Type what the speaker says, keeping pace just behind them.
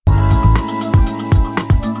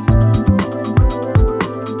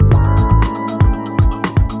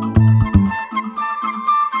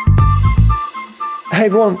Hey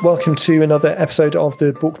everyone, welcome to another episode of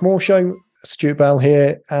the Book More Show. Stuart Bell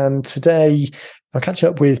here, and today I'll catch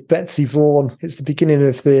up with Betsy Vaughan. It's the beginning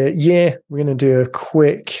of the year. We're going to do a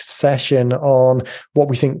quick session on what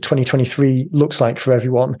we think 2023 looks like for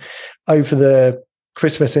everyone. Over the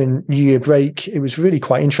Christmas and New Year break, it was really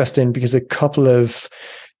quite interesting because I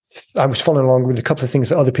was following along with a couple of things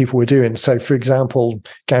that other people were doing. So, for example,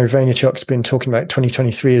 Gary Vaynerchuk's been talking about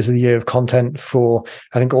 2023 as the year of content for,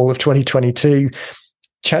 I think, all of 2022.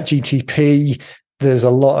 ChatGTP, there's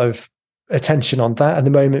a lot of attention on that at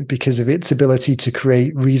the moment because of its ability to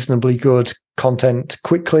create reasonably good content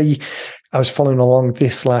quickly. I was following along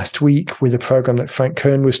this last week with a program that Frank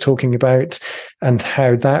Kern was talking about and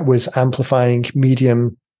how that was amplifying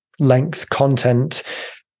medium length content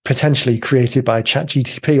potentially created by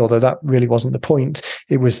ChatGTP, although that really wasn't the point.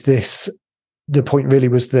 The point really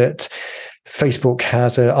was that Facebook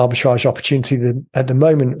has an arbitrage opportunity at the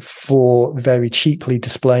moment for very cheaply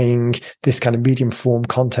displaying this kind of medium form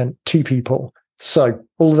content to people. So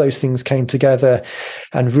all of those things came together,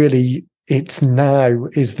 and really it's now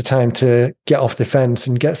is the time to get off the fence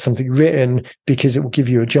and get something written, because it will give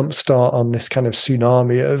you a jump start on this kind of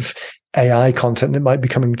tsunami of AI content that might be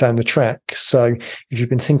coming down the track. So if you've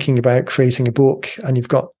been thinking about creating a book and you've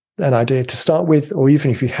got an idea to start with, or even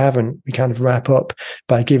if you haven't, we kind of wrap up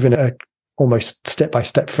by giving a almost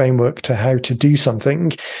step-by-step framework to how to do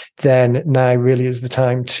something, then now really is the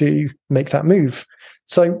time to make that move.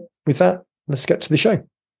 So with that, let's get to the show.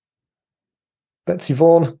 Betsy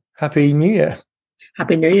Vaughan, Happy New Year.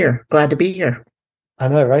 Happy New Year. Glad to be here. I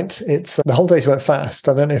know, right? It's the holidays went fast.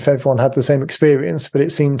 I don't know if everyone had the same experience, but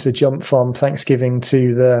it seemed to jump from Thanksgiving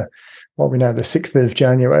to the 6th of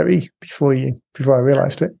January before I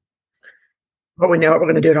realized it. But we know it, we're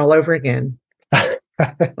going to do it all over again.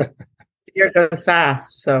 The year goes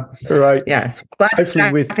fast. So, right. Yes. Glad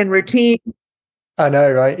hopefully back in routine. I know,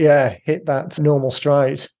 right? Yeah. Hit that normal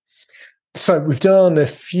stride. So we've done a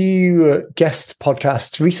few guest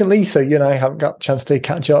podcasts recently, so you and I haven't got a chance to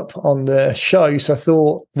catch up on the show. So I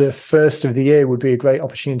thought the first of the year would be a great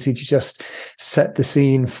opportunity to just set the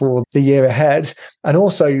scene for the year ahead. And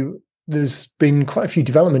also there's been quite a few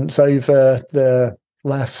developments over the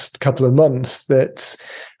last couple of months that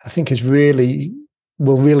I think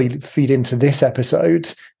will really feed into this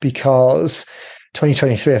episode, because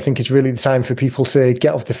 2023, I think, is really the time for people to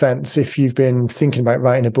get off the fence. If you've been thinking about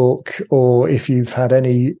writing a book, or if you've had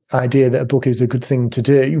any idea that a book is a good thing to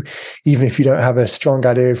do, even if you don't have a strong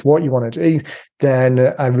idea of what you want to do, then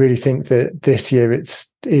I really think that this year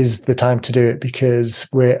is the time to do it, because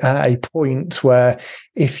we're at a point where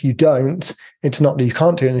if you don't, it's not that you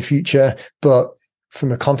can't do it in the future, but from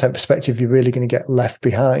a content perspective, you're really going to get left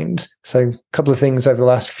behind. So a couple of things over the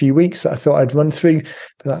last few weeks that I thought I'd run through,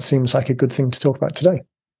 but that seems like a good thing to talk about today.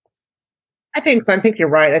 I think so. I think you're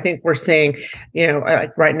right. I think we're seeing,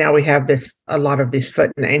 right now we have a lot of these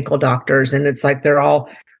foot and ankle doctors, and it's like they're all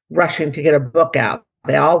rushing to get a book out.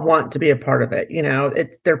 They all want to be a part of it.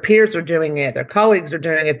 It's their peers are doing it. Their colleagues are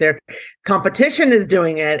doing it. Their competition is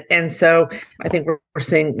doing it. And so I think we're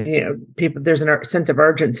seeing, people, there's a sense of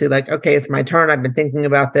urgency, like, okay, it's my turn. I've been thinking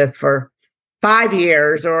about this for 5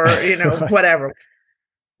 years or, Right. Whatever.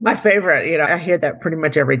 My favorite, I hear that pretty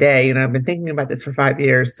much every day. I've been thinking about this for 5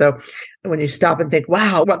 years. So when you stop and think,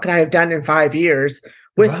 wow, what could I have done in 5 years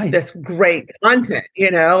with this great content,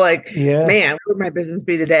 man, where would my business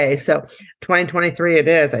be today? So 2023 it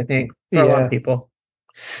is, I think, for a lot of people.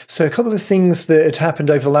 So a couple of things that had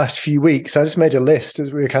happened over the last few weeks. I just made a list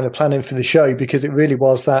as we were kind of planning for the show, because it really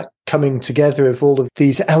was that coming together of all of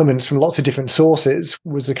these elements from lots of different sources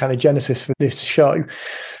was the kind of genesis for this show.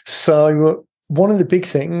 So one of the big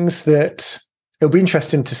things that it'll be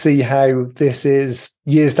interesting to see how this is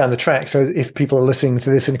years down the track. So if people are listening to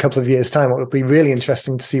this in a couple of years' time, it will be really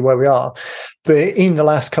interesting to see where we are. But in the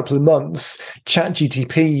last couple of months,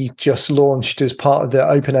 ChatGTP just launched as part of the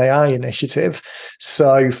OpenAI initiative.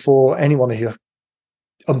 So for anyone who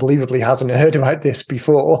unbelievably hasn't heard about this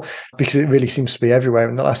before, because it really seems to be everywhere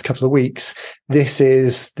in the last couple of weeks, this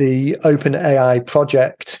is the OpenAI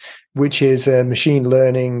project, which is a machine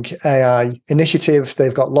learning AI initiative.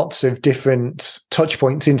 They've got lots of different touch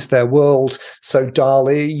points into their world. So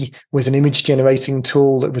DALL-E was an image generating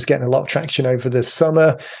tool that was getting a lot of traction over the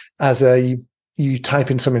summer. You type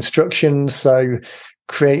in some instructions. So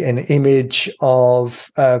create an image of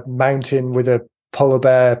a mountain with a polar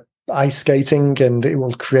bear ice skating, and it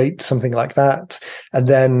will create something like that, and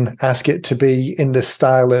then ask it to be in the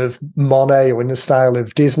style of Monet or in the style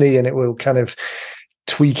of Disney, and it will kind of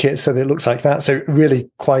tweak it so that it looks like that. So really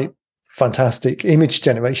quite fantastic image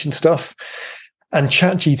generation stuff. And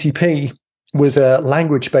ChatGTP was a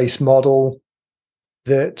language-based model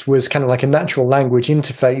that was kind of like a natural language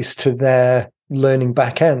interface to their learning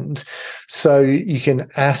backend. So you can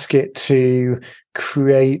ask it to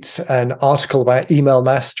create an article about email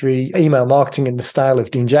mastery, email marketing in the style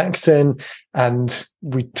of Dean Jackson. And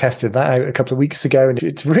we tested that out a couple of weeks ago, and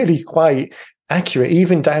it's really quite accurate,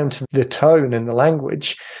 even down to the tone and the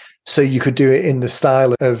language. So you could do it in the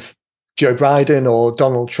style of Joe Biden or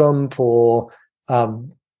Donald Trump or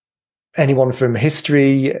anyone from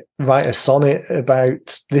history, write a sonnet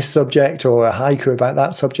about this subject or a haiku about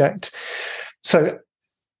that subject. So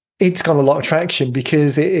it's got a lot of traction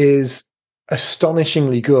because it is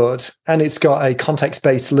astonishingly good, and it's got a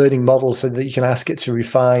context-based learning model so that you can ask it to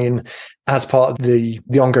refine as part of the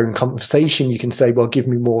ongoing conversation. You can say, well, give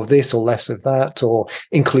me more of this or less of that, or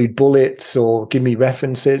include bullets, or give me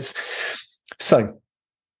references. So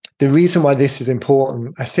the reason why this is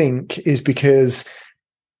important, I think, is because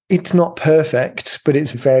it's not perfect, but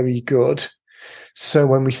it's very good. So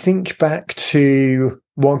when we think back to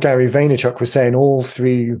what Gary Vaynerchuk was saying all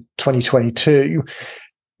through 2022,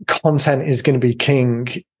 content is going to be king.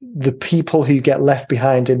 The people who get left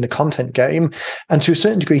behind in the content game, and to a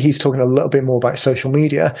certain degree, he's talking a little bit more about social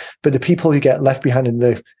media, but the people who get left behind in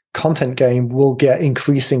the content game will get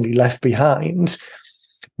increasingly left behind.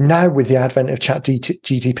 Now, with the advent of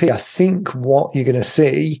ChatGTP, I think what you're going to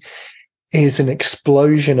see is an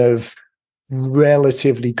explosion of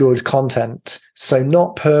relatively good content. So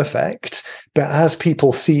not perfect, but as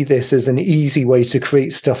people see this as an easy way to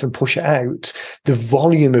create stuff and push it out, the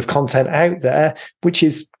volume of content out there, which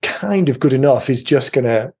is kind of good enough, is just going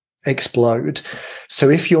to explode. So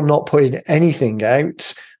if you're not putting anything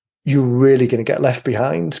out, you're really going to get left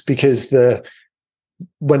behind, because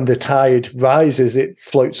when the tide rises, it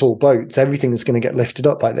floats all boats. Everything is going to get lifted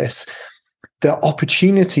up by this. The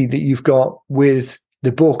opportunity that you've got with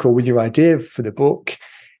the book, or with your idea for the book,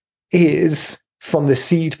 is from the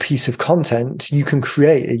seed piece of content, you can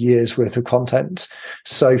create a year's worth of content.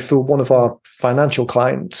 So for one of our financial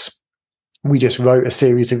clients, we just wrote a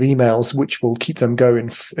series of emails which will keep them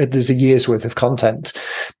going. There's a year's worth of content.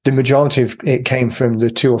 The majority of it came from the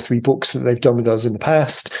 2 or 3 books that they've done with us in the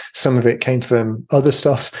past. Some of it came from other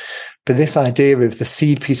stuff. But this idea of the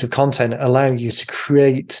seed piece of content allowing you to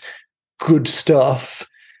create good stuff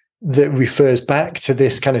that refers back to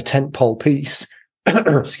this kind of tentpole piece,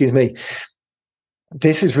 excuse me,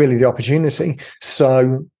 this is really the opportunity.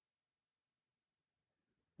 So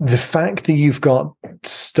the fact that you've got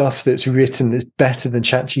stuff that's written that's better than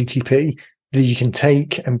ChatGTP, that you can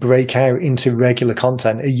take and break out into regular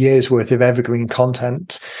content, a year's worth of evergreen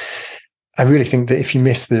content, I really think that if you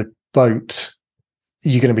miss the boat,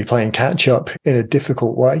 you're going to be playing catch up in a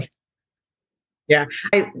difficult way. Yeah,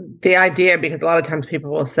 the idea, because a lot of times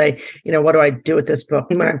people will say, what do I do with this book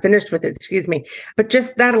when I'm finished with it? Excuse me. But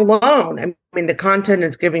just that alone, I mean, the content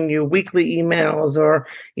is giving you weekly emails or,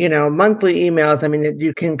 monthly emails. I mean, that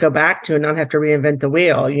you can go back to and not have to reinvent the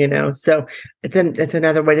wheel, So it's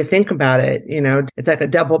another way to think about it. It's like a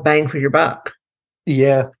double bang for your buck.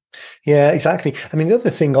 Yeah, exactly. I mean, the other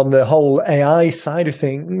thing on the whole AI side of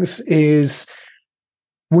things is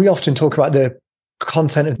we often talk about the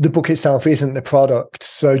content of the book itself isn't the product.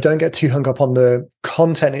 So don't get too hung up on the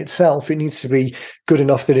content itself. It needs to be good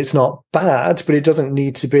enough that it's not bad, but it doesn't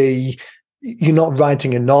need to be, you're not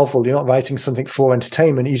writing a novel, you're not writing something for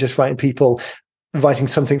entertainment, you're just writing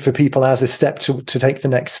something for people as a step to take the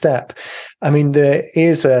next step. I mean, there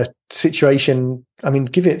is a situation,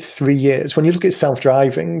 give it 3 years. When you look at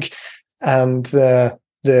self-driving and the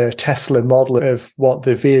Tesla model of what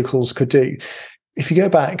the vehicles could do, if you go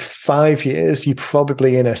back 5 years, you're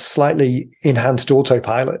probably in a slightly enhanced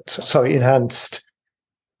autopilot.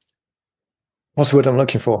 What's the word I'm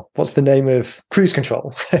looking for? What's the name of cruise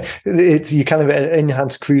control? You kind of at an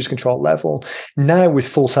enhanced cruise control level. Now with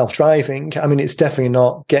full self-driving, it's definitely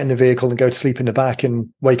not get in the vehicle and go to sleep in the back and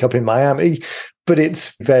wake up in Miami, but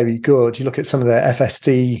it's very good. You look at some of the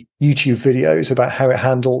FSD YouTube videos about how it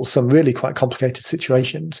handles some really quite complicated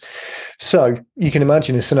situations. So you can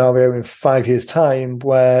imagine a scenario in 5 years' time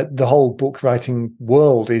where the whole book writing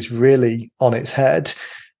world is really on its head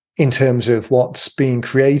in terms of what's being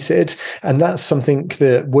created. And that's something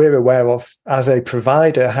that we're aware of as a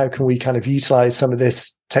provider. How can we kind of utilize some of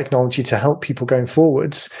this technology to help people going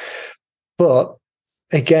forwards? But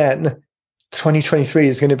again, 2023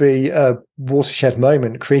 is going to be a watershed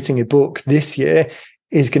moment. Creating a book this year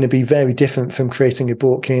is going to be very different from creating a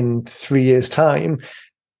book in 3 years' time,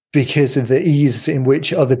 because of the ease in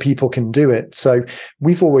which other people can do it. So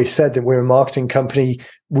we've always said that we're a marketing company.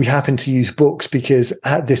 We happen to use books because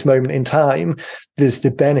at this moment in time, there's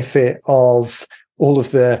the benefit of all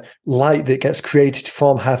of the light that gets created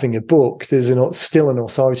from having a book, there's still an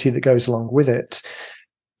authority that goes along with it.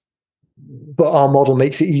 But our model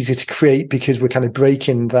makes it easier to create because we're kind of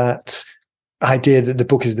breaking that idea that the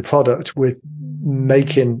book is the product. We're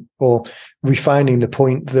making or refining the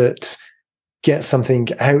point that get something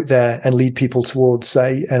out there and lead people towards,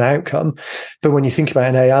 say, an outcome. But when you think about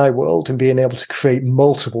an AI world and being able to create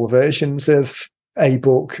multiple versions of a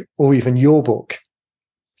book or even your book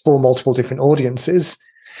for multiple different audiences,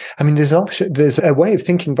 I mean, there's a way of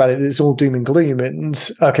thinking about it that's all doom and gloom.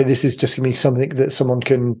 And okay, this is just going to be something that someone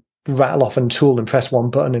can rattle off a tool and press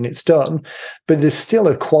one button and it's done. But there's still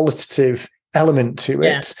a qualitative element to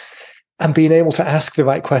it. And being able to ask the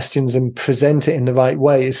right questions and present it in the right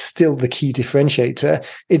way is still the key differentiator.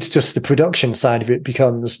 It's just the production side of it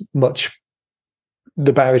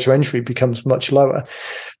the barrier to entry becomes much lower.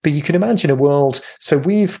 But you can imagine a world. So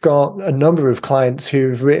we've got a number of clients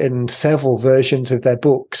who've written several versions of their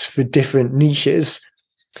books for different niches.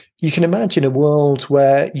 You can imagine a world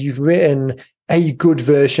where you've written a good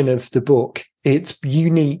version of the book. It's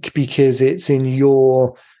unique because it's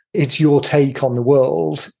your take on the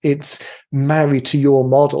world. It's married to your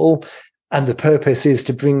model. And the purpose is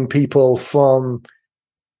to bring people from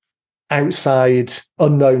outside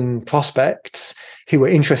unknown prospects who are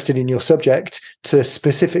interested in your subject to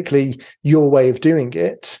specifically your way of doing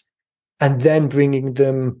it, and then bringing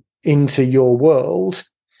them into your world.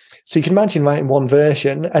 So you can imagine writing one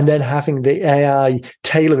version and then having the AI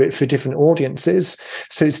tailor it for different audiences.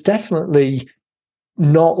 So it's definitely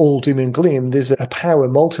not all doom and gloom. There's a power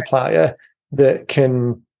multiplier that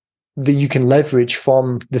you can leverage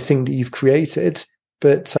from the thing that you've created.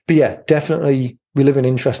 But yeah, definitely we live in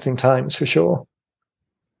interesting times for sure.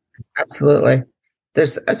 Absolutely.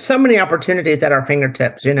 There's so many opportunities at our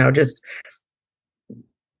fingertips, just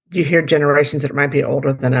you hear generations that might be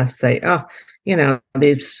older than us say, oh,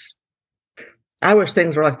 I wish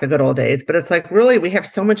things were like the good old days, but it's like, really, we have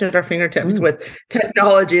so much at our fingertips with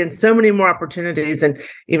technology and so many more opportunities. And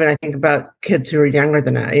even I think about kids who are younger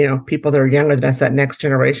than us, people that are younger than us, that next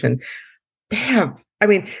generation,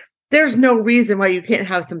 there's no reason why you can't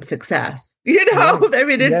have some success, Yeah. I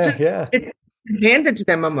mean, it's handed to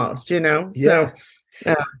them almost, so.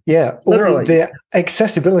 All the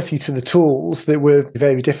accessibility to the tools that were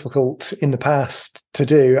very difficult in the past to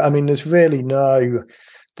do. I mean, there's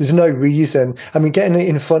no reason. I mean, getting it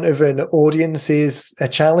in front of an audience is a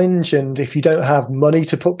challenge. And if you don't have money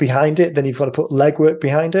to put behind it, then you've got to put legwork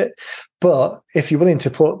behind it. But if you're willing to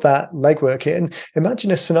put that legwork in, imagine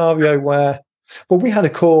a scenario where, I had a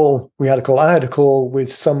call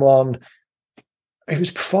with someone. It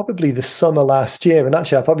was probably the summer last year. And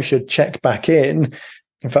actually, I probably should check back in.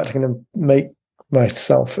 In fact, I'm going to make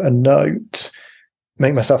myself a note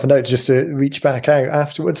just to reach back out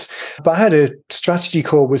afterwards. But I had a strategy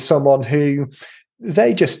call with someone who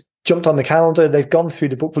they just jumped on the calendar. They've gone through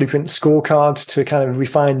the book blueprint scorecards to kind of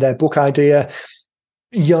refine their book idea.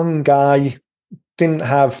 Young guy, didn't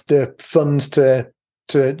have the funds to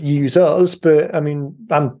use us, but I mean,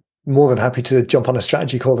 I'm more than happy to jump on a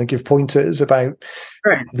strategy call and give pointers about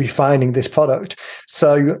refining this product.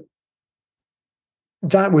 So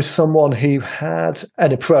that was someone who had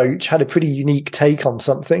an approach, had a pretty unique take on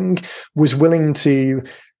something, was willing to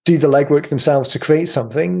do the legwork themselves to create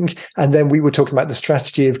something. And then we were talking about the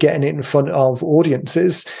strategy of getting it in front of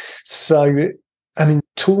audiences. So, I mean,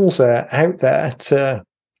 tools are out there to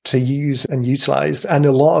use and utilize, and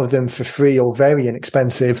a lot of them for free or very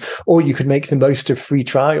inexpensive, or you could make the most of free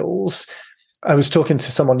trials. I was talking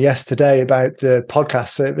to someone yesterday about the podcast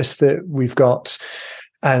service that we've got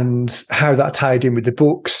and how that tied in with the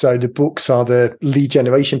books. So the books are the lead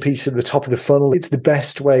generation piece at the top of the funnel. It's the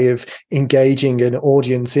best way of engaging an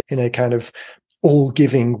audience in a kind of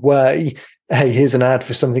all-giving way. Hey, here's an ad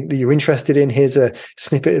for something that you're interested in. Here's a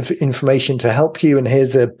snippet of information to help you. And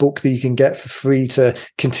here's a book that you can get for free to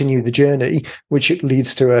continue the journey, which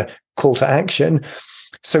leads to a call to action.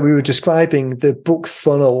 So we were describing the book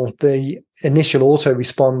funnel. The initial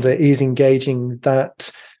autoresponder is engaging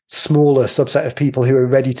that smaller subset of people who are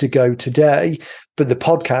ready to go today. But the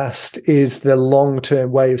podcast is the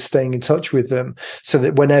long-term way of staying in touch with them so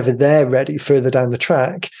that whenever they're ready further down the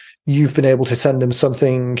track, you've been able to send them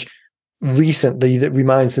something recently that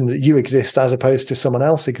reminds them that you exist as opposed to someone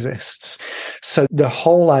else exists. So the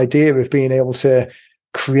whole idea of being able to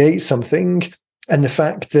create something, and the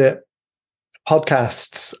fact that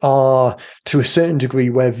podcasts are to a certain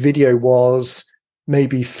degree where video was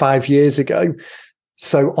maybe 5 years ago.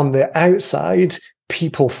 So on the outside,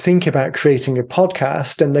 people think about creating a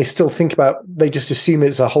podcast and they just assume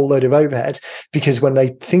it's a whole load of overhead, because when they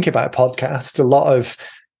think about podcasts, a lot of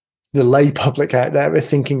the lay public out there are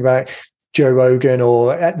thinking about Joe Rogan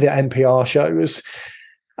or the NPR shows.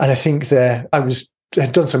 And I think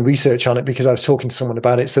had done some research on it because I was talking to someone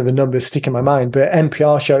about it, so the numbers stick in my mind. But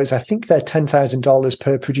NPR shows, I think they're $10,000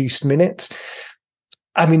 per produced minute.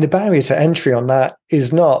 I mean, the barrier to entry on that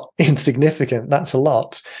is not insignificant. That's a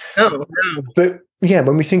lot. Oh, no. But yeah,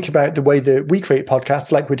 when we think about the way that we create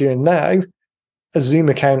podcasts like we're doing now, a Zoom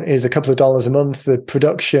account is a couple of dollars a month. The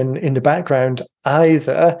production in the background,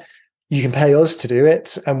 either you can pay us to do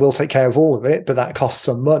it and we'll take care of all of it, but that costs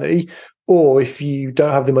some money. Or if you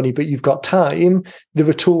don't have the money, but you've got time, there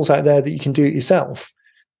are tools out there that you can do it yourself.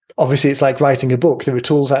 Obviously, it's like writing a book. There are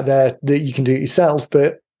tools out there that you can do it yourself,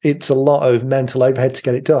 but it's a lot of mental overhead to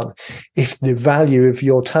get it done. If the value of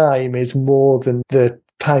your time is more than the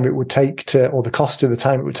time it would take to, or the cost of the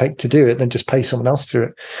time it would take to do it, then just pay someone else to do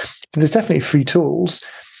it. But there's definitely free tools.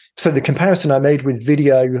 So the comparison I made with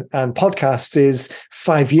video and podcasts is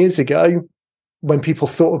 5 years ago, when people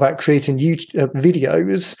thought about creating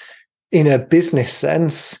videos in a business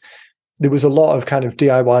sense, there was a lot of kind of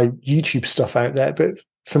DIY YouTube stuff out there. But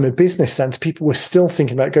from a business sense, people were still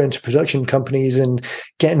thinking about going to production companies and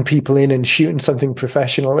getting people in and shooting something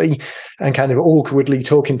professionally and kind of awkwardly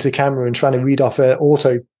talking to camera and trying to read off an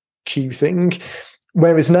auto cue thing.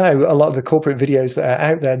 Whereas now, a lot of the corporate videos that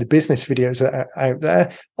are out there, the business videos that are out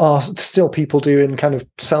there, are still people doing kind of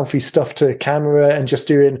selfie stuff to camera and just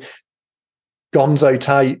doing gonzo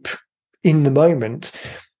type in the moment.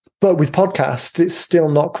 But with podcasts, it's still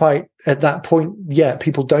not quite at that point yet.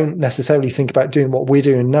 People don't necessarily think about doing what we're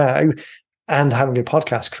doing now and having a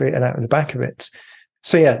podcast created out of the back of it.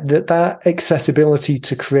 So yeah, that accessibility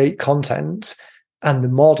to create content and the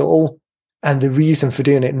model and the reason for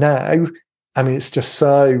doing it now, I mean, it's just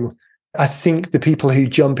so, I think the people who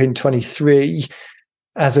jump in 23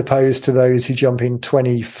 as opposed to those who jump in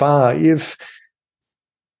 25,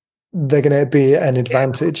 they're going to be an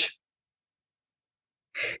advantage.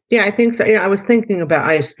 Yeah, I think so. I was thinking about,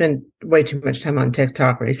 I spent way too much time on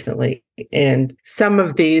TikTok recently, and some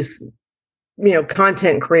of these,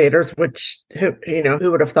 content creators, who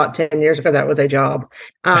would have thought 10 years ago that was a job.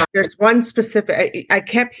 There's one specific, I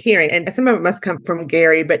kept hearing, and some of it must come from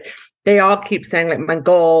Gary, but they all keep saying, like, my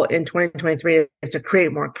goal in 2023 is to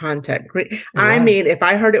create more content. Yeah. I mean, if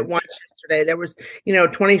I heard it once yesterday, there was,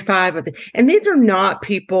 25 of and these are not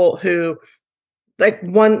people who, like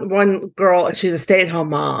one girl, she's a stay-at-home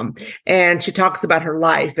mom, and she talks about her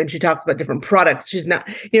life and she talks about different products. She's not,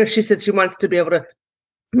 she said she wants to be able to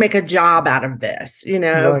make a job out of this,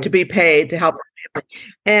 to be paid to help her family.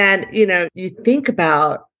 And, you think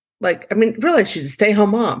about, like, I mean, really, she's a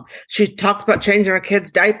stay-at-home mom. She talks about changing her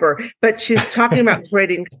kid's diaper, but she's talking about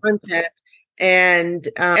creating content. And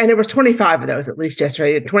there was 25 of those at least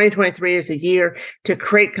yesterday. 2023 is a year to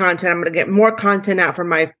create content. I'm going to get more content out for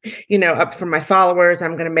my, up for my followers.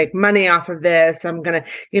 I'm going to make money off of this. I'm going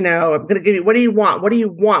to, I'm going to give you, what do you want? What do you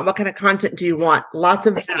want? What kind of content do you want? Lots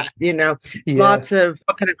of that, lots of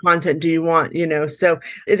what kind of content do you want? So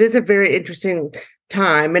it is a very interesting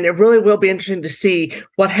time, and it really will be interesting to see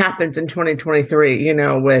what happens in 2023,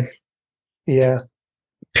 with,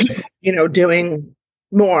 people, doing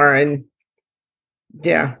more. And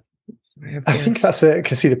yeah, I think that's it. I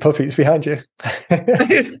can see the puppies behind you. Have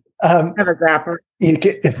a zapper. You're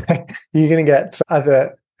going to get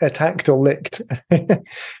either attacked or licked.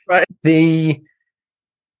 Right.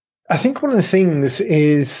 I think one of the things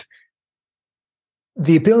is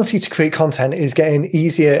the ability to create content is getting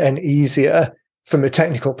easier and easier from a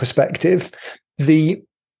technical perspective. The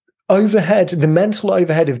mental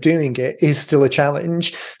overhead of doing it is still a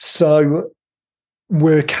challenge. So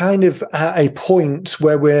we're kind of at a point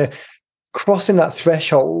where we're crossing that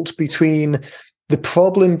threshold between the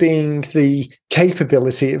problem being the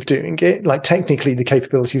capability of doing it, like technically the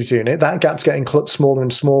capability of doing it. That gap's getting smaller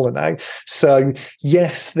and smaller now. So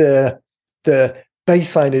yes, the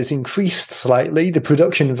baseline has increased slightly. The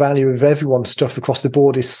production value of everyone's stuff across the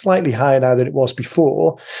board is slightly higher now than it was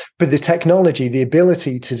before. But the technology, the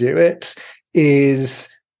ability to do it is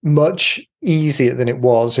much easier than it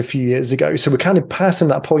was a few years ago. So we're kind of passing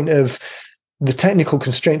that point of the technical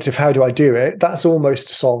constraints of how do I do it. That's almost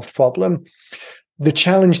a solved problem. The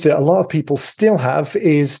challenge that a lot of people still have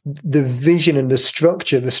is the vision and the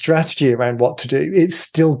structure, the strategy around what to do. It's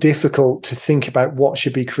still difficult to think about what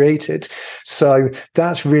should be created. So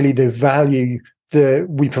that's really the value that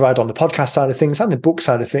we provide on the podcast side of things and the book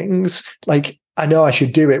side of things. Like, I know I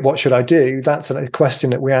should do it. What should I do? That's a question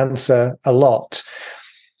that we answer a lot.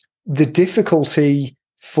 The difficulty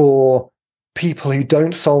for people who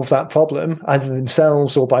don't solve that problem, either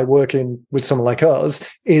themselves or by working with someone like us,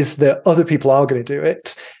 is that other people are going to do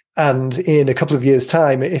it. And in a couple of years'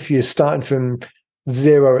 time, if you're starting from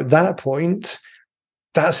zero at that point,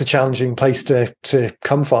 that's a challenging place to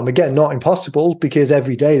come from. Again, not impossible, because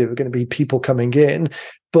every day there are going to be people coming in,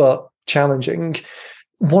 but challenging.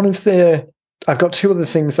 I've got two other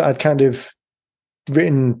things that I'd kind of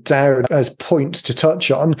written down as points to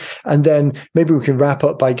touch on, and then maybe we can wrap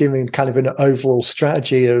up by giving kind of an overall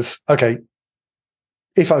strategy of, okay,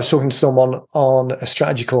 if I was talking to someone on a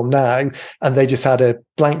strategy call now and they just had a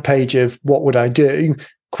blank page of what would I do,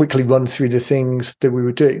 quickly run through the things that we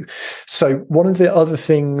would do. So one of the other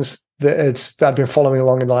things that I'd been following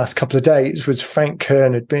along in the last couple of days was Frank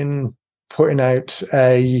Kern had been putting out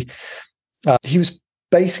he was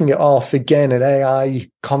basing it off, again, an AI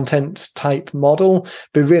content type model,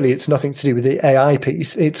 but really it's nothing to do with the AI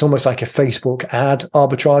piece. It's almost like a Facebook ad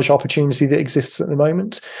arbitrage opportunity that exists at the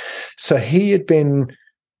moment. So he had been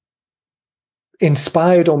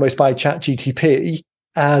inspired almost by ChatGPT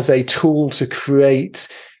as a tool to create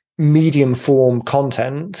medium form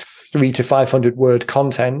content, 300 to 500 word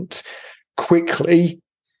content quickly,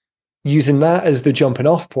 using that as the jumping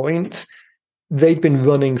off point. They'd been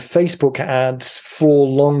running Facebook ads for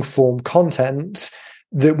long form content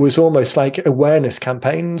that was almost like awareness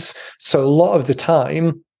campaigns. So a lot of the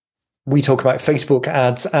time we talk about Facebook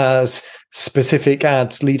ads as specific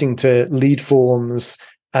ads leading to lead forms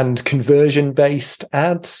and conversion based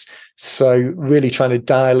ads. So really trying to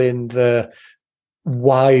dial in the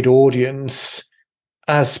wide audience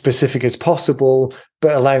as specific as possible,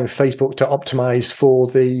 but allowing Facebook to optimize for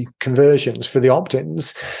the conversions, for the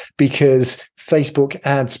opt-ins, because Facebook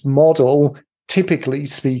ads model, typically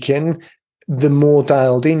speaking, the more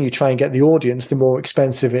dialed in you try and get the audience, the more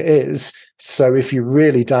expensive it is. So if you're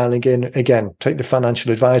really dialing in, again, take the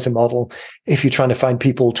financial advisor model. If you're trying to find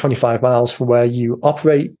people 25 miles from where you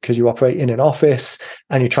operate, because you operate in an office,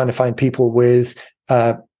 and you're trying to find people with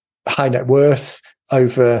high net worth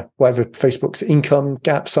over whatever Facebook's income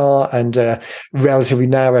gaps are, and a relatively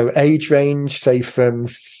narrow age range, say from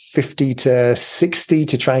 50 to 60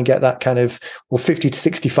 to try and get that kind of, or 50 to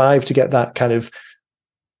 65 to get that kind of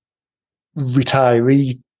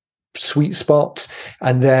retiree sweet spot.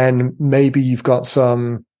 And then maybe you're going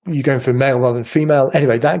for male rather than female.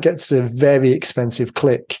 Anyway, that gets a very expensive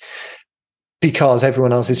click because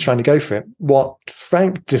everyone else is trying to go for it. What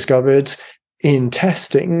Frank discovered in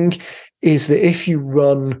testing is that if you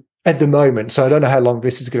run at the moment, so I don't know how long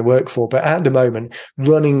this is going to work for, but at the moment,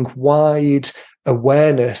 running wide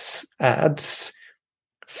awareness ads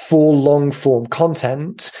for long form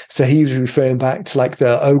content. So he was referring back to like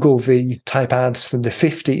the Ogilvy type ads from the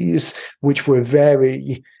 50s, which were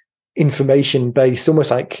very information based,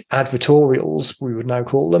 almost like advertorials, we would now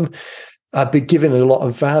call them, but given a lot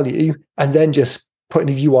of value, and then just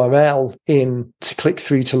putting a URL in to click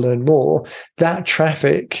through to learn more. That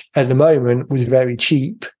traffic at the moment was very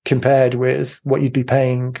cheap compared with what you'd be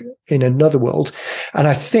paying in another world. And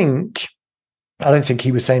I don't think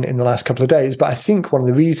he was saying it in the last couple of days, but I think one of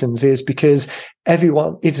the reasons is because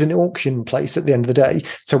it's an auction place at the end of the day.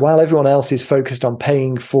 So while everyone else is focused on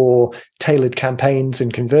paying for tailored campaigns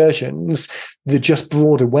and conversions, the just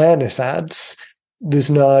broad awareness ads,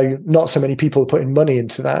 there's not so many people putting money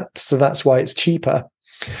into that. So that's why it's cheaper.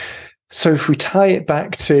 So if we tie it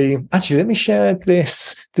back to, actually, let me share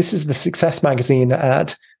this. This is the Success Magazine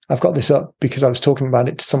ad. I've got this up because I was talking about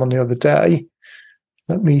it to someone the other day.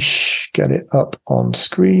 Let me get it up on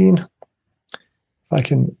screen. If I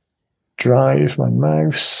can drive my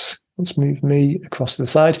mouse, let's move me across to the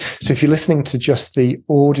side. So if you're listening to just the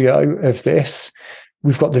audio of this,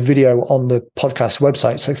 we've got the video on the podcast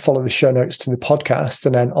website. So follow the show notes to the podcast.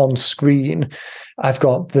 And then on screen, I've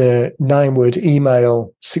got the 9-word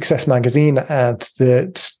email Success Magazine ad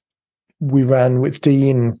that we ran with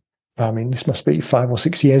Dean. I mean, this must be 5 or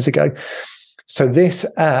 6 years ago. So this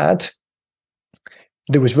ad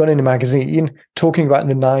that was run in a magazine talking about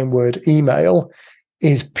the 9-word email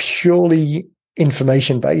is purely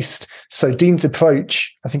information based. So Dean's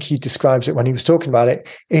approach, I think he describes it when he was talking about it.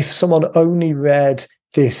 If someone only read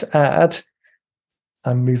this ad,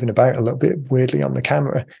 I'm moving about a little bit weirdly on the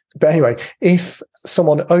camera. But anyway, if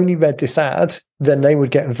someone only read this ad, then they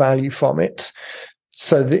would get value from it.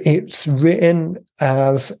 So it's written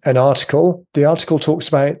as an article. The article talks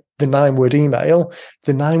about the 9-word email.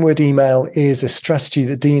 The 9-word email is a strategy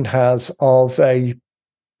that Dean has of a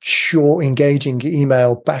short, engaging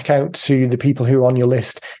email back out to the people who are on your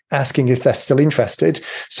list, asking if they're still interested.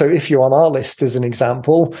 So if you're on our list, as an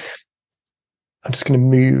example, I'm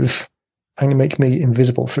going to make me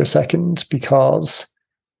invisible for a second because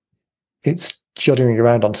it's juddering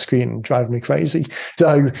around on screen and driving me crazy.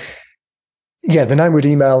 So Yeah, the 9-word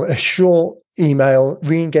email, a short email,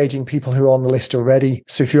 re-engaging people who are on the list already.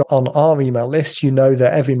 So if you're on our email list, you know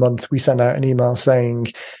that every month we send out an email saying,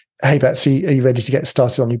 hey, Betsy, are you ready to get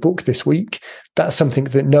started on your book this week? That's something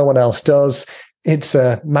that no one else does. It's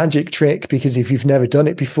a magic trick because if you've never done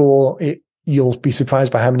it before, you'll be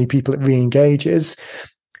surprised by how many people it re-engages.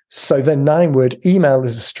 So the 9-word email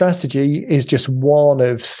as a strategy is just one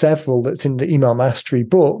of several that's in the Email Mastery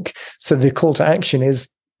book. So the call to action is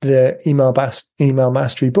the Email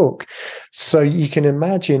Mastery book. So you can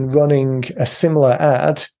imagine running a similar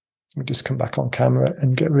ad. Let me just come back on camera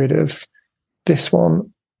and get rid of this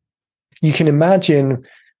one. You can imagine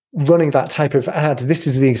running that type of ad. This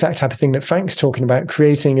is the exact type of thing that Frank's talking about,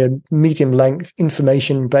 creating a medium length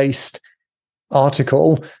information-based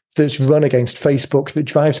article that's run against Facebook that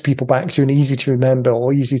drives people back to an easy to remember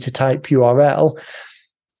or easy to type URL.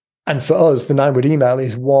 And for us, the 9-word email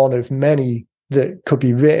is one of many that could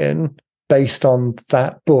be written based on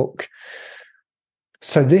that book.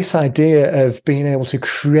 So this idea of being able to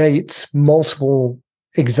create multiple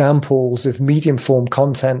examples of medium form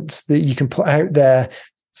content that you can put out there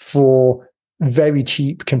for very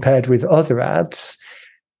cheap compared with other ads,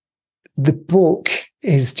 the book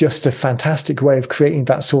is just a fantastic way of creating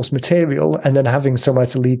that source material and then having somewhere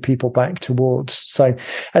to lead people back towards. So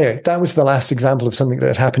anyway, that was the last example of something that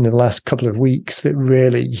had happened in the last couple of weeks that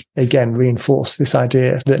really, again, reinforced this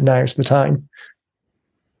idea that now's the time.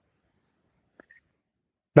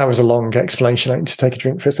 That was a long explanation. I need to take a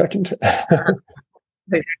drink for a second.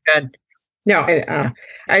 Good. No,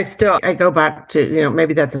 I go back to,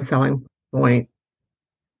 maybe that's a selling point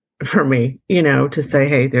for me, to say,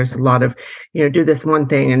 hey, there's a lot of, do this one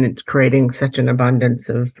thing and it's creating such an abundance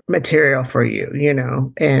of material for you,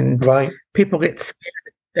 and right. People get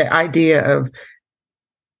scared. The idea of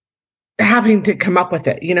having to come up with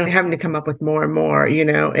it, having to come up with more and more,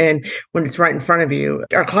 and when it's right in front of you,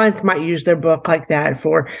 our clients might use their book like that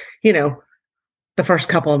for, the first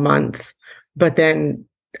couple of months, but then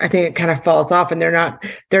I think it kind of falls off and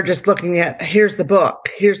they're just looking at, here's the book,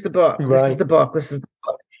 right. This is the book, this is the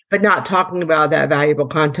book, but not talking about that valuable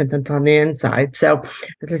content that's on the inside. So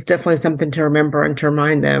it's definitely something to remember and to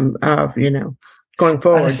remind them of, going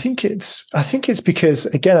forward. And I think it's because,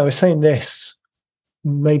 again, I was saying this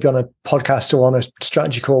maybe on a podcast or on a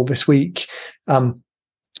strategy call this week.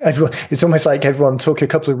 It's almost like everyone took a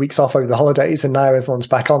couple of weeks off over the holidays and now everyone's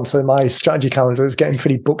back on. So my strategy calendar is getting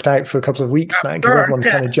pretty booked out for a couple of weeks now because everyone's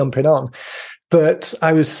kind of jumping on. But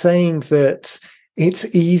I was saying that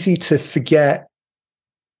it's easy to forget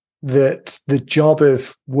that the job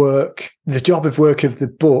of work of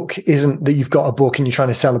the book isn't that you've got a book and you're trying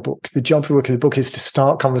to sell a book. The job of work of the book is to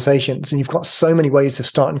start conversations. And you've got so many ways of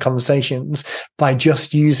starting conversations by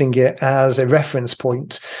just using it as a reference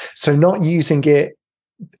point. So not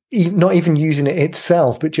even using it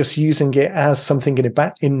itself, but just using it as something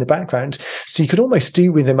in the background. So you could almost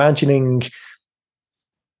do with imagining.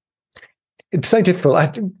 It's so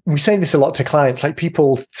difficult. We say this a lot to clients. Like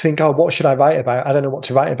people think, oh, what should I write about? I don't know what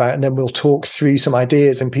to write about. And then we'll talk through some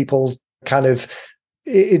ideas and people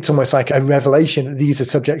it's almost like a revelation that these are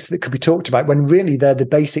subjects that could be talked about when really they're the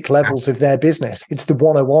basic levels of their business. It's the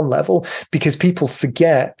 101 level because people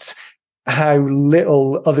forget how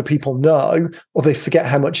little other people know, or they forget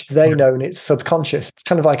how much they know and it's subconscious. It's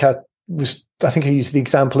kind of like I think I used the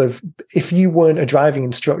example of if you weren't a driving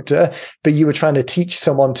instructor, but you were trying to teach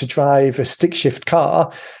someone to drive a stick shift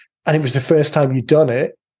car and it was the first time you'd done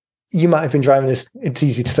it, you might have been driving this. It's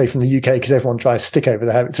easy to say from the UK because everyone drives stick over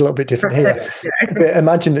there. It's a little bit different here. But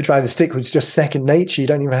imagine that driving stick was just second nature. You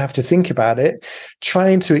don't even have to think about it.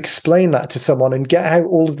 Trying to explain that to someone and get out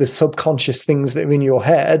all of the subconscious things that are in your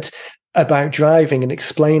head about driving and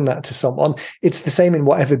explain that to someone. It's the same in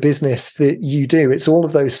whatever business that you do. It's all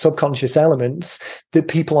of those subconscious elements that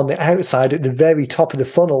people on the outside at the very top of the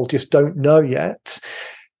funnel just don't know yet.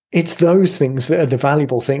 It's those things that are the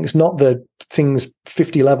valuable things, not the things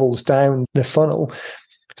 50 levels down the funnel.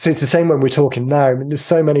 So it's the same when we're talking now. I mean, there's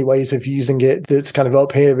so many ways of using it that's kind of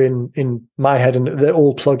up here in my head and they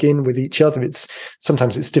all plug in with each other.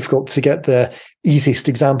 Sometimes it's difficult to get the easiest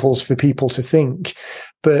examples for people to think.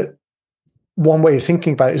 But one way of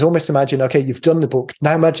thinking about it is almost imagine, okay, you've done the book.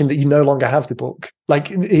 Now imagine that you no longer have the book.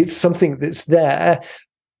 Like it's something that's there,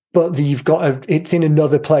 but it's in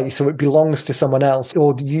another place, or it belongs to someone else,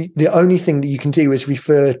 or the only thing that you can do is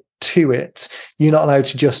refer to it. You're not allowed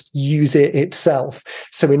to just use it itself.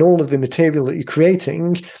 So in all of the material that you're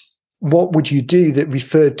creating, what would you do that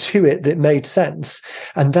referred to it that made sense?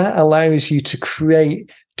 And that allows you to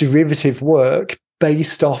create derivative work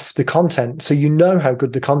based off the content. So you know how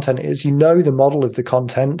good the content is, you know the model of the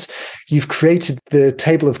content, you've created the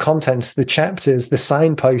table of contents, the chapters, the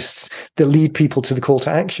signposts that lead people to the call to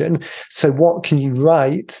action. So what can you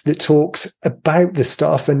write that talks about the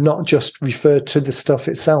stuff and not just refer to the stuff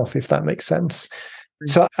itself, if that makes sense?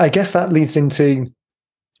 So I guess that leads into,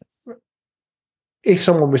 if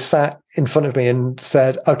someone was sat in front of me and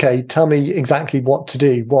said, okay, tell me exactly what to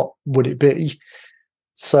do, what would it be?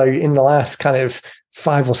 So in the last kind of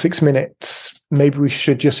 5 or 6 minutes, maybe we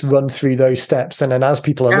should just run through those steps. And then as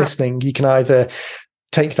people are listening, you can either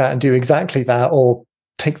take that and do exactly that, or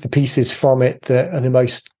take the pieces from it that are the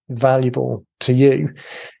most valuable to you.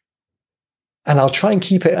 And I'll try and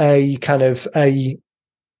keep it a kind of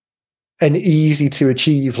an easy to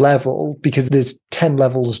achieve level, because there's 10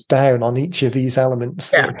 levels down on each of these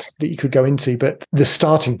elements that you could go into. But the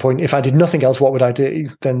starting point, if I did nothing else, what would I do?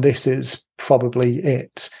 Then this is probably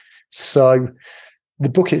it. So the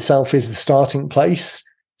book itself is the starting place.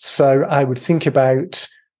 So I would think about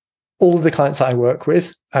all of the clients that I work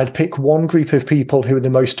with. I'd pick one group of people who are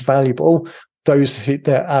the most valuable, those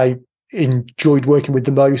that I enjoyed working with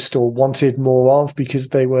the most or wanted more of because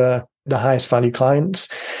they were the highest value clients.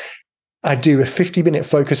 I do a 50-minute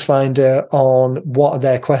focus finder on what are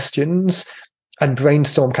their questions and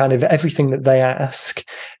brainstorm kind of everything that they ask.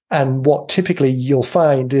 And what typically you'll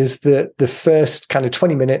find is that the first kind of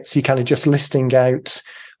 20 minutes, you're kind of just listing out,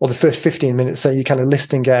 or the first 15 minutes, so you're kind of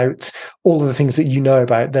listing out all of the things that you know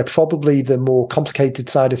about. They're probably the more complicated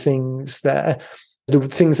side of things there. The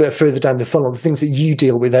things that are further down the funnel, the things that you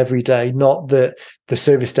deal with every day, not that the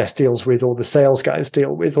service desk deals with or the sales guys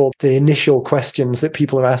deal with, or the initial questions that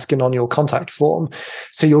people are asking on your contact form.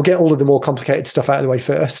 So you'll get all of the more complicated stuff out of the way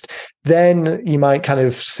first. Then you might kind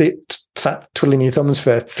of sat twiddling your thumbs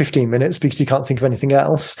for 15 minutes because you can't think of anything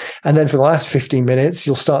else. And then for the last 15 minutes,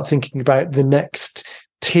 you'll start thinking about the next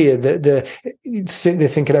tier, they're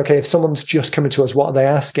thinking, okay, if someone's just coming to us, what are they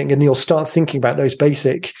asking? And you'll start thinking about those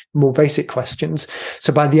more basic questions.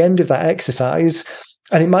 So by the end of that exercise,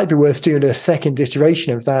 and it might be worth doing a second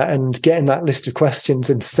iteration of that and getting that list of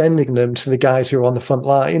questions and sending them to the guys who are on the front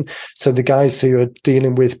line. So the guys who are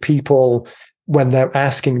dealing with people when they're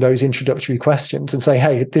asking those introductory questions, and say,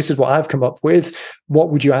 hey, this is what I've come up with. What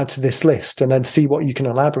would you add to this list? And then see what you can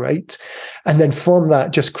elaborate. And then from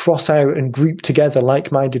that, just cross out and group together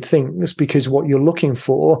like-minded things, because what you're looking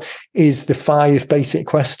for is the 5 basic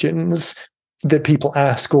questions that people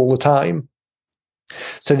ask all the time.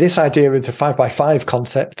 So this idea of the 5x5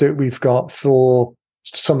 concept that we've got for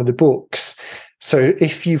some of the books. So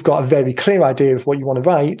if you've got a very clear idea of what you want to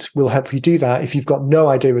write, we'll help you do that. If you've got no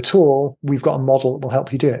idea at all, we've got a model that will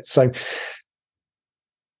help you do it. So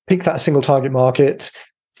pick that single target market,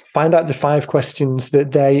 find out the 5 questions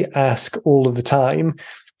that they ask all of the time.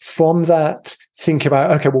 From that, think about,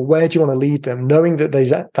 okay, well, where do you want to lead them? Knowing that they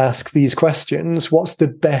ask these questions, what's the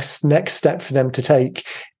best next step for them to take?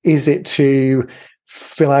 Is it to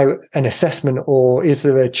fill out an assessment, or is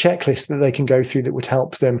there a checklist that they can go through that would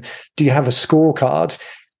help them? Do you have a scorecard?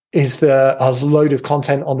 Is there a load of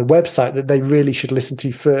content on the website that they really should listen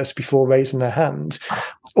to first before raising their hand?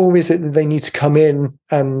 Or is it that they need to come in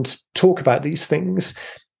and talk about these things?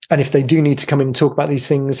 And if they do need to come in and talk about these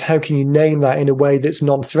things, how can you name that in a way that's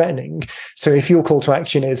non-threatening? So if your call to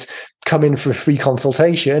action is come in for a free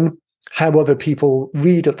consultation, how other people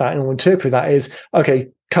read at that and interpret that is, okay,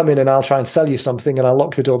 come in and I'll try and sell you something and I'll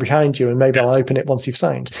lock the door behind you and maybe I'll open it once you've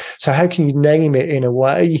signed. So how can you name it in a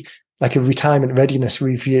way like a retirement readiness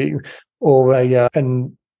review or a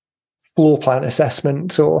floor plan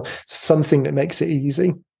assessment or something that makes it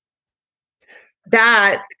easy?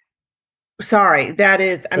 That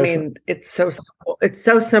is, I mean, it's so simple. It's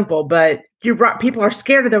so simple, but people are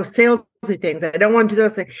scared of those salesy things. I don't want to do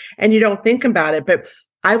those things. And you don't think about it. But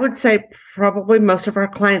I would say probably most of our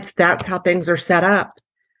clients, that's how things are set up.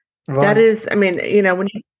 Right. That is, I mean, when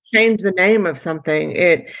you change the name of something,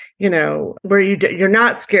 where you're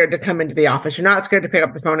not scared to come into the office, you're not scared to pick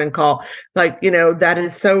up the phone and call. Like, that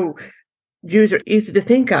is so easy to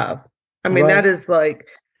think of. I mean, That is like,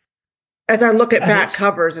 as I look at back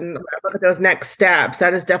covers and look at those next steps,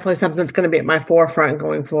 that is definitely something that's going to be at my forefront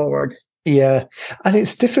going forward. Yeah. And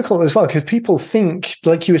it's difficult as well because people think,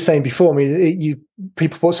 like you were saying before,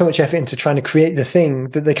 people put so much effort into trying to create the thing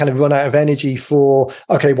that they kind of run out of energy for,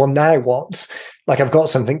 okay, well, now what? Like I've got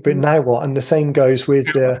something, but now what? And the same goes with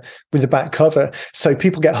the back cover. So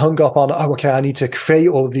people get hung up on, oh, okay, I need to create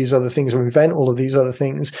all of these other things or invent all of these other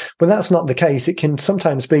things. When that's not the case, it can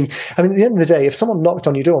sometimes be, I mean, at the end of the day, if someone knocked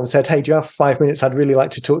on your door and said, hey, do you have 5 minutes? I'd really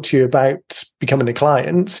like to talk to you about becoming a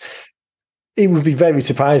client. It would be very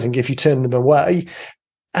surprising if you turned them away.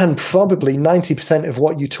 And probably 90% of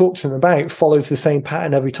what you talk to them about follows the same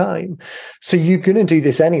pattern every time. So you're going to do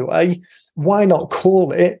this anyway. Why not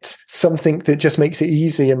call it something that just makes it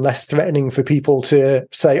easy and less threatening for people to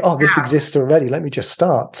say, oh, this exists already, let me just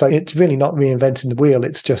start. So it's really not reinventing the wheel.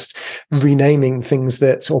 It's just renaming things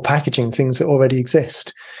or packaging things that already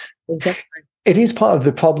exist. Exactly. It is part of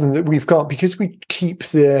the problem that we've got because we keep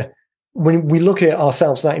when we look at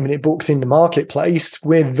ourselves 90-minute books in the marketplace,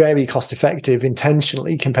 we're very cost effective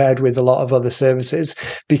intentionally compared with a lot of other services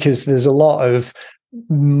because there's a lot of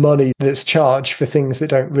money that's charged for things that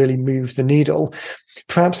don't really move the needle.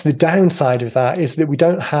 Perhaps the downside of that is that we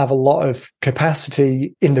don't have a lot of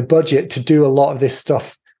capacity in the budget to do a lot of this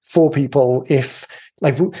stuff for people if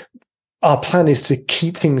our plan is to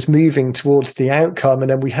keep things moving towards the outcome, and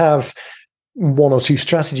then we have one or two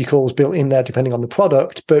strategy calls built in there depending on the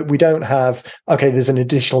product, but we don't have, okay, there's an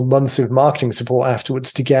additional months of marketing support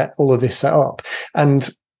afterwards to get all of this set up. And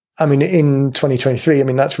I mean, in 2023, I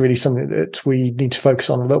mean, that's really something that we need to focus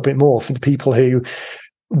on a little bit more for the people who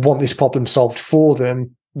want this problem solved for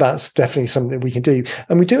them. That's definitely something that we can do.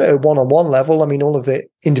 And we do it at a one-on-one level. I mean, all of the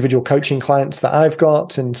individual coaching clients that I've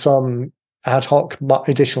got and some ad hoc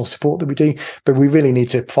additional support that we do, but we really need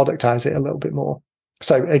to productize it a little bit more.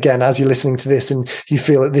 So again, as you're listening to this and you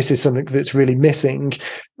feel that this is something that's really missing,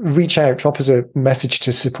 reach out, drop us a message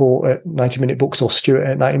to support at 90-minute books or Stuart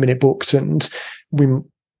at 90-minute books. And we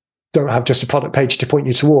don't have just a product page to point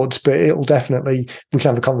you towards, but it'll definitely, we can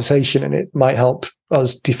have a conversation and it might help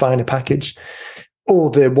us define a package. Or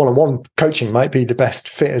the one-on-one coaching might be the best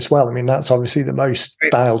fit as well. I mean, that's obviously the most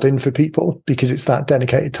dialed in for people because it's that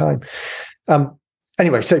dedicated time.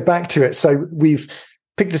 Anyway, so back to it. So we've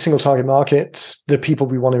pick the single target markets, the people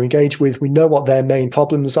we want to engage with. We know what their main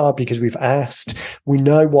problems are because we've asked. We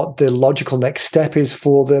know what the logical next step is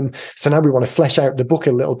for them. So now we want to flesh out the book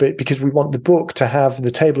a little bit because we want the book to have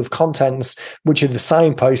the table of contents, which are the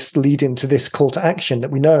signposts leading to this call to action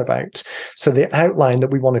that we know about. So the outline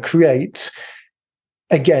that we want to create,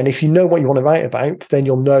 again, if you know what you want to write about, then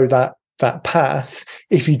you'll know that path.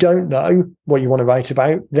 If you don't know what you want to write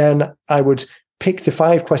about, then I would pick the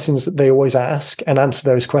 5 questions that they always ask and answer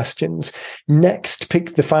those questions. Next,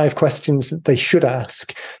 pick the 5 questions that they should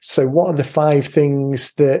ask. So what are the 5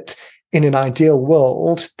 things that in an ideal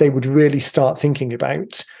world, they would really start thinking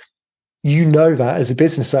about? You know that as a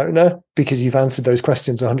business owner because you've answered those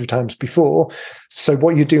questions 100 times before. So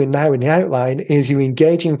what you're doing now in the outline is you're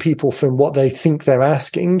engaging people from what they think they're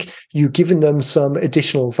asking. You're giving them some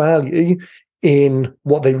additional value in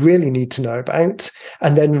what they really need to know about,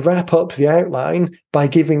 and then wrap up the outline by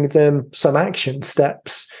giving them some action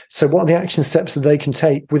steps. So what are the action steps that they can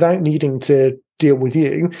take without needing to deal with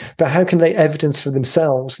you, but how can they evidence for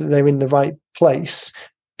themselves that they're in the right place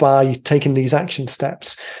by taking these action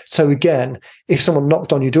steps? So again, if someone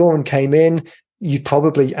knocked on your door and came in, you'd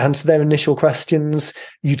probably answer their initial questions.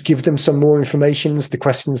 You'd give them some more information, the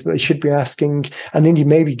questions that they should be asking. And then you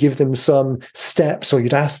maybe give them some steps, or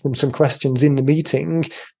you'd ask them some questions in the meeting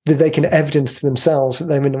that they can evidence to themselves that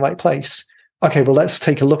they're in the right place. Okay, well, let's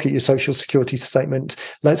take a look at your social security statement.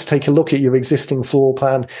 Let's take a look at your existing floor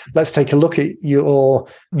plan. Let's take a look at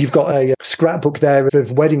you've got a scrapbook there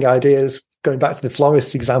of wedding ideas. Going back to the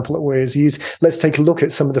florist example that we always use, let's take a look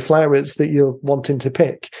at some of the flowers that you're wanting to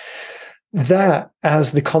pick. That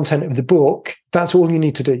as the content of the book, that's all you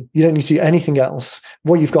need to do. You don't need to do anything else.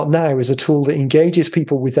 What you've got now is a tool that engages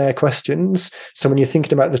people with their questions. So when you're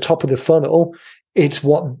thinking about the top of the funnel, it's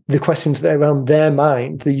what the questions that are around their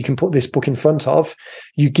mind that you can put this book in front of.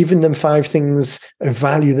 You've given them 5 things of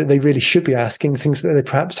value that they really should be asking, things that they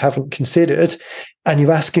perhaps haven't considered. And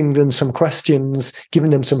you're asking them some questions, giving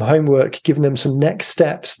them some homework, giving them some next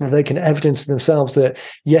steps that they can evidence to themselves that,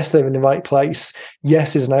 yes, they're in the right place.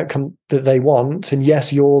 Yes, is an outcome that they want. And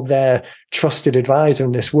yes, you're their trusted advisor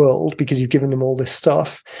in this world because you've given them all this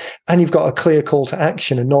stuff. And you've got a clear call to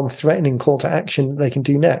action, a non-threatening call to action that they can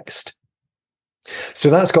do next. So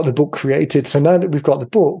that's got the book created. So now that we've got the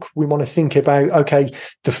book, we want to think about, okay,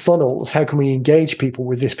 the funnels, how can we engage people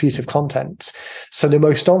with this piece of content? So the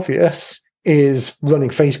most obvious is running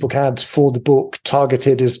Facebook ads for the book,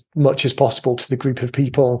 targeted as much as possible to the group of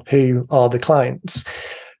people who are the clients.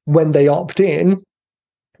 When they opt in,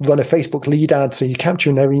 run a Facebook lead ad. So you're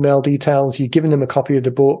capturing their email details, you're giving them a copy of the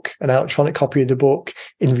book, an electronic copy of the book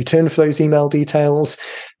in return for those email details.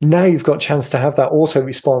 Now you've got a chance to have that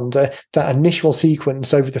autoresponder, that initial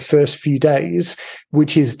sequence over the first few days,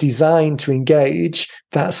 which is designed to engage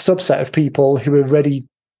that subset of people who are ready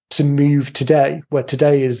to move today, where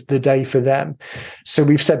today is the day for them. So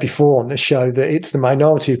we've said before on the show that it's the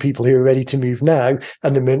minority of people who are ready to move now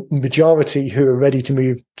and the majority who are ready to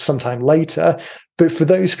move sometime later. But for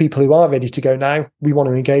those people who are ready to go now, we want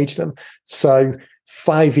to engage them. So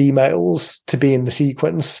 5 emails to be in the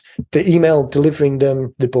sequence, the email delivering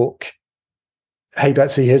them the book. Hey,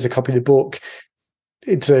 Betsy, here's a copy of the book.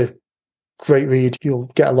 It's a great read. You'll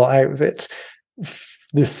get a lot out of it.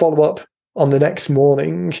 The follow-up on the next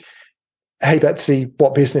morning. Hey, Betsy,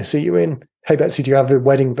 what business are you in? Hey, Betsy, do you have a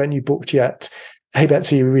wedding venue booked yet? Hey,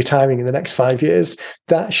 Betsy, you're retiring in the next 5 years.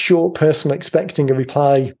 That short person expecting a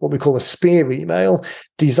reply, what we call a spear email,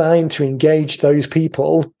 designed to engage those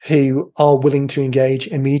people who are willing to engage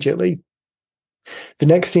immediately. The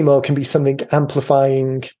next email can be something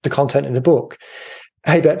amplifying the content in the book.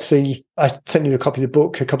 Hey, Betsy, I sent you a copy of the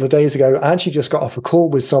book a couple of days ago. I actually just got off a call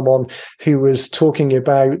with someone who was talking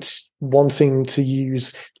about wanting to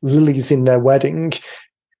use lilies in their wedding.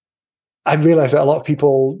 I realize that a lot of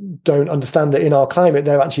people don't understand that in our climate,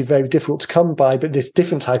 they're actually very difficult to come by, but this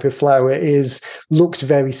different type of flower looks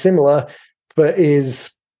very similar, but is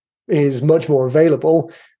much more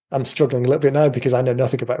available. I'm struggling a little bit now because I know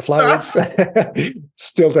nothing about flowers.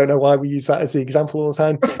 Still don't know why we use that as the example all the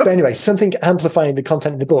time. But anyway, something amplifying the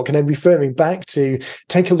content in the book and then referring back to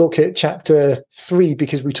take a look at chapter 3,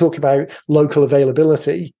 because we talk about local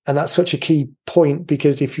availability. And that's such a key point,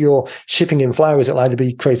 because if you're shipping in flowers, it'll either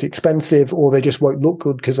be crazy expensive or they just won't look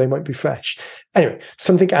good because they won't be fresh. Anyway,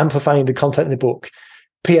 something amplifying the content in the book.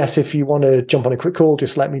 P.S. If you want to jump on a quick call,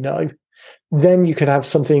 just let me know. Then you could have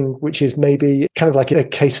something which is maybe kind of like a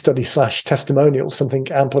case study / testimonial, something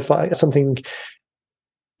amplified, something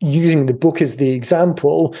using the book as the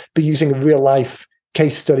example, but using a real life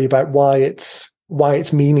case study about why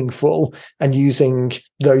it's meaningful, and using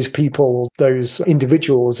those people, those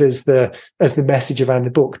individuals as the message around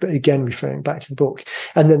the book, but again, referring back to the book.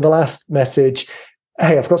 And then the last message,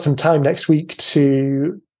 hey, I've got some time next week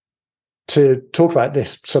to talk about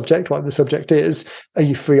this subject, what the subject is. Are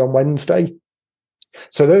you free on Wednesday?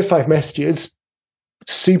 So those 5 messages,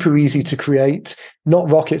 super easy to create, not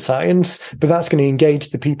rocket science, but that's going to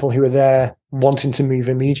engage the people who are there wanting to move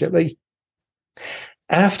immediately.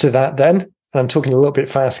 After that, then, and I'm talking a little bit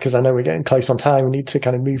fast because I know we're getting close on time, we need to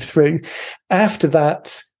kind of move through. After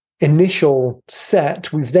that initial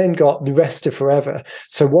set, we've then got the rest of forever.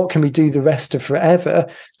 So what can we do the rest of forever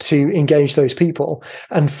to engage those people?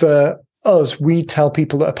 And for us, we tell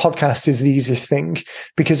people that a podcast is the easiest thing,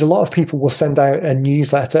 because a lot of people will send out a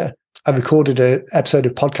newsletter. I recorded an episode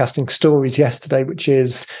of Podcasting Stories yesterday, which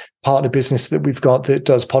is part of the business that we've got that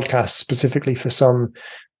does podcasts specifically for some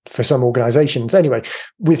organizations. Anyway,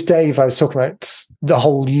 with Dave, I was talking about the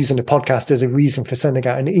whole using a podcast as a reason for sending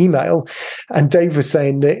out an email. And Dave was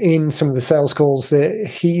saying that in some of the sales calls that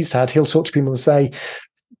he's had, he'll talk to people and say,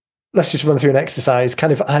 let's just run through an exercise.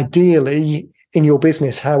 Kind of ideally, in your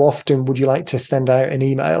business, how often would you like to send out an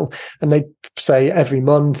email? And they say every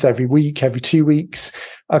month, every week, every 2 weeks.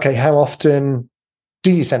 Okay, how often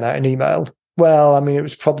do you send out an email? Well, I mean, it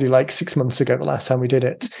was probably like 6 months ago the last time we did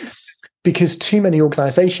it. Because too many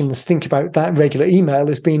organizations think about that regular email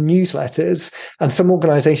as being newsletters. And some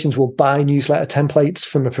organizations will buy newsletter templates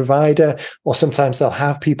from a provider, or sometimes they'll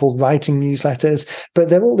have people writing newsletters, but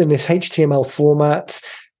they're all in this HTML format.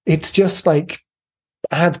 It's just like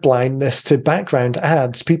ad blindness to background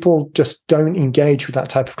ads. People just don't engage with that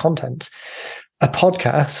type of content. A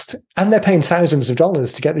podcast, and they're paying thousands of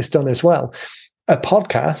dollars to get this done as well. A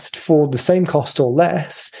podcast, for the same cost or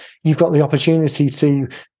less, you've got the opportunity to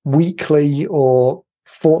weekly or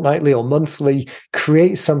fortnightly or monthly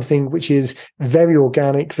create something which is very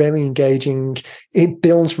organic, very engaging. It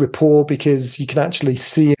builds rapport because you can actually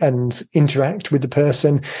see and interact with the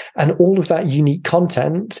person, and all of that unique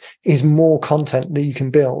content is more content that you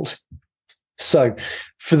can build. So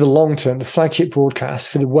for the long term, the flagship broadcast,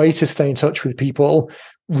 for the way to stay in touch with people,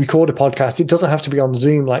 record a podcast. It doesn't have to be on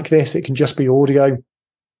Zoom like this. It can just be audio.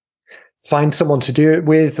 Find someone to do it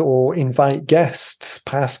with, or invite guests,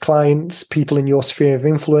 past clients, people in your sphere of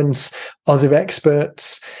influence, other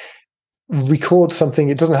experts. Record something.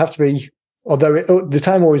 It doesn't have to be, although the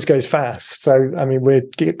time always goes fast. So, I mean, we're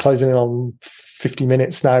closing in on 50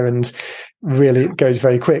 minutes now, and really it goes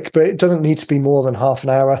very quick, but it doesn't need to be more than half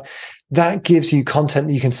an hour. That gives you content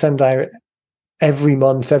that you can send out every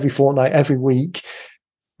month, every fortnight, every week,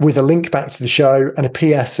 with a link back to the show and a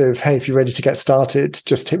PS of, hey, if you're ready to get started,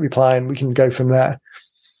 just hit reply and we can go from there.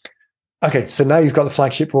 Okay, so now you've got the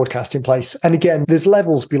flagship broadcast in place. And again, there's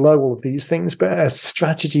levels below all of these things, but at a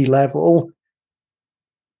strategy level,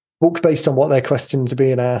 book based on what their questions are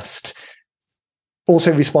being asked,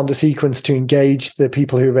 autoresponder sequence to engage the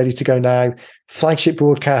people who are ready to go now, flagship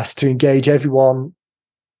broadcast to engage everyone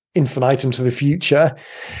infinitum to the future.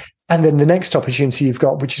 And then the next opportunity you've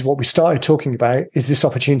got, which is what we started talking about, is this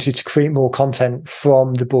opportunity to create more content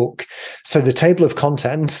from the book. So the table of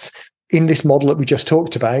contents in this model that we just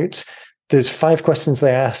talked about, there's 5 questions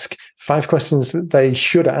they ask, 5 questions that they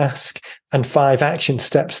should ask, and 5 action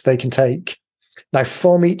steps they can take. Now,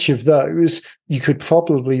 from each of those, you could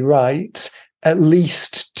probably write at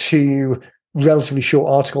least 2 relatively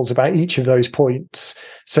short articles about each of those points.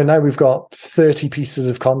 So now we've got 30 pieces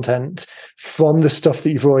of content from the stuff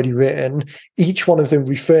that you've already written, each one of them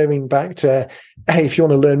referring back to, hey, if you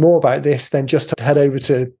want to learn more about this, then just head over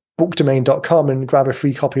to bookdomain.com and grab a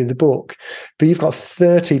free copy of the book. But you've got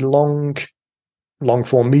 30 long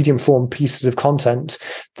form, medium form pieces of content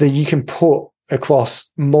that you can put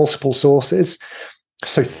across multiple sources.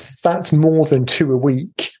 So that's more than 2 a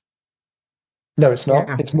week. No, it's not.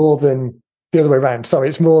 Yeah. It's more than the other way around. Sorry,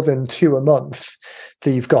 it's more than 2 a month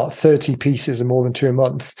that you've got 30 pieces and more than 2 a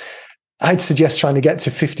month. I'd suggest trying to get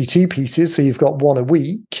to 52 pieces. So you've got 1 a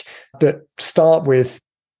week, but start with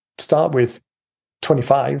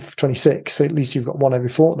 25, 26. So at least you've got 1 every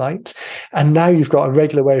fortnight. And now you've got a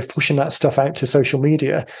regular way of pushing that stuff out to social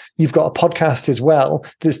media. You've got a podcast as well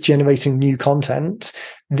that's generating new content.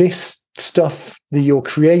 This stuff that you're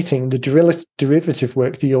creating, the derivative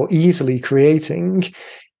work that you're easily creating,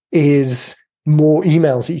 is more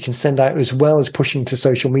emails that you can send out, as well as pushing to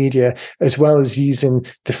social media, as well as using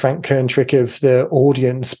the Frank Kern trick of the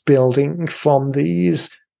audience building from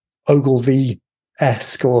these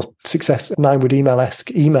Ogilvy-esque or Success 9 Wood Email-esque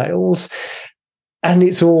emails. And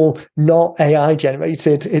it's all not AI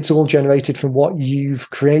generated. It's all generated from what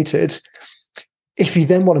you've created. If you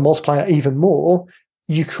then want to multiply it even more,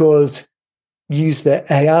 you could use the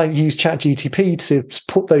AI, use ChatGTP to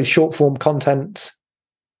put those short form content,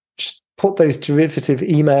 put those derivative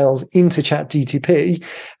emails into ChatGTP,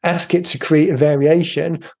 ask it to create a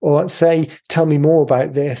variation, or say, tell me more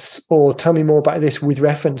about this, or tell me more about this with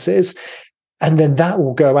references. And then that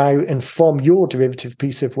will go out and from your derivative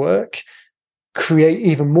piece of work, create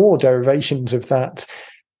even more derivations of that.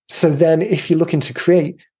 So then if you're looking to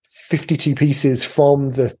create 52 pieces from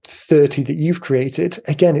the 30 that you've created,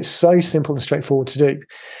 again, it's so simple and straightforward to do.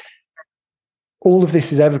 All of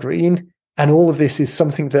this is evergreen, and all of this is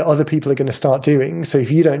something that other people are going to start doing. So if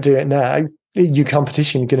you don't do it now, your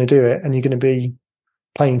competition are going to do it, and you're going to be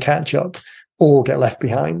playing catch up or get left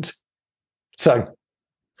behind. So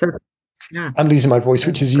yeah. I'm losing my voice,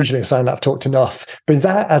 which is usually a sign that I've talked enough. But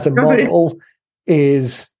that as a model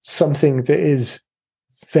is something that is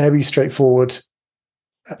very straightforward.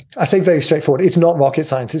 I say very straightforward. It's not rocket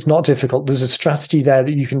science. It's not difficult. There's a strategy there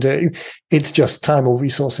that you can do. It's just time or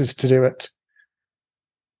resources to do it.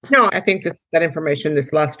 No, I think that information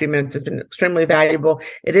this last few minutes has been extremely valuable.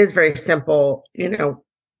 It is very simple. We're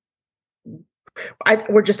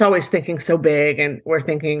just always thinking so big, and we're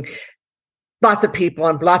thinking lots of people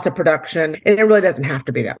and lots of production, and it really doesn't have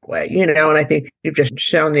to be that way, and I think you've just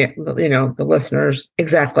shown the listeners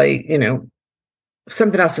exactly,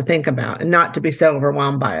 something else to think about, and not to be so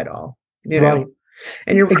overwhelmed by it all, right.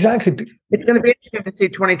 And you're exactly. It's going to be interesting to see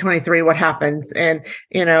 2023 what happens. And,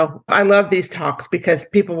 I love these talks because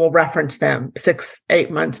people will reference them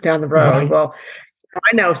 6-8 months down the road. Right. Well,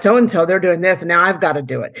 I know so-and-so, they're doing this, and now I've got to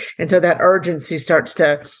do it. And so that urgency starts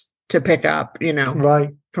to pick up,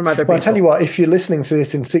 right. from other people. Well, I tell you what, if you're listening to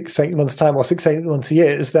this in 6-8 months' time or 6-8 months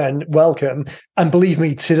years, then welcome. And believe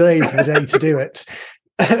me, today is the day to do it.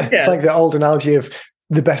 Yeah. It's like the old analogy of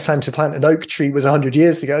the best time to plant an oak tree was 100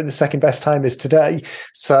 years ago. The second best time is today.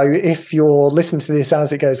 So if you're listening to this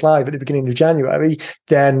as it goes live at the beginning of January,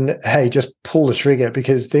 then, hey, just pull the trigger,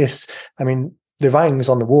 because the writing's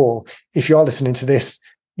on the wall. If you are listening to this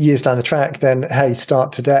years down the track, then, hey,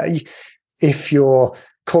 start today. If you're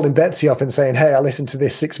calling Betsy up and saying, hey, I listened to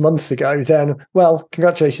this 6 months ago, then, well,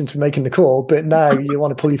 congratulations for making the call. But now you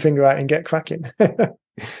want to pull your finger out and get cracking.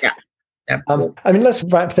 Yeah. Let's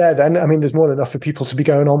wrap there then. There's more than enough for people to be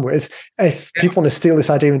going on with. If people want to steal this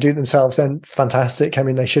idea and do it themselves, then fantastic.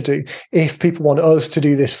 They should do. If people want us to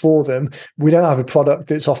do this for them, we don't have a product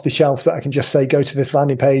that's off the shelf that I can just say, go to this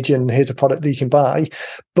landing page and here's a product that you can buy.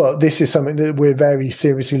 But this is something that we're very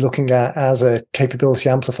seriously looking at as a capability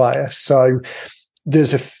amplifier. So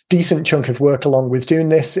there's a decent chunk of work along with doing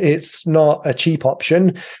this. It's not a cheap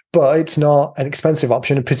option, but it's not an expensive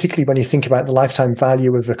option. And particularly when you think about the lifetime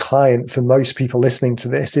value of a client, for most people listening to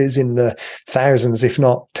this, is in the thousands, if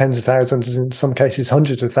not tens of thousands, in some cases,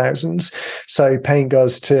 hundreds of thousands. So paying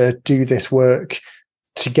us to do this work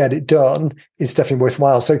to get it done is definitely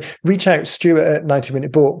worthwhile. So reach out, Stuart at 90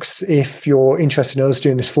 Minute Books. If you're interested in us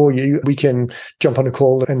doing this for you, we can jump on a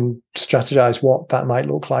call and strategize what that might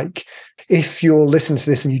look like. If you're listening to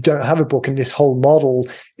this and you don't have a book and this whole model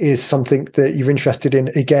is something that you're interested in,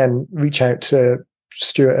 again, reach out to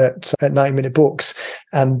Stuart at 90 Minute Books.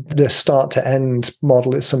 And the start to end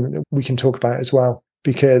model is something that we can talk about as well.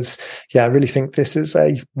 Because, I really think this is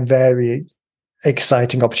a very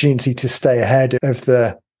exciting opportunity to stay ahead of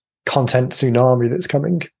the content tsunami that's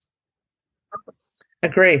coming.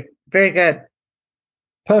 Agree. Very good.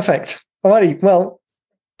 Perfect. Alrighty. Well,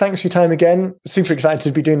 thanks for your time again. Super excited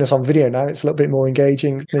to be doing this on video now. It's a little bit more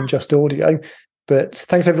engaging than just audio. But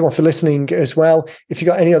thanks everyone for listening as well. If you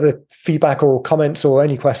got any other feedback or comments or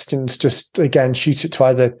any questions, just again, shoot it to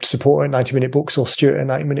either support at 90 Minute Books or Stuart at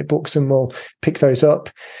 90 Minute Books and we'll pick those up.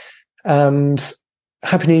 And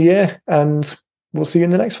Happy New Year, and we'll see you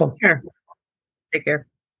in the next one. Sure. Take care.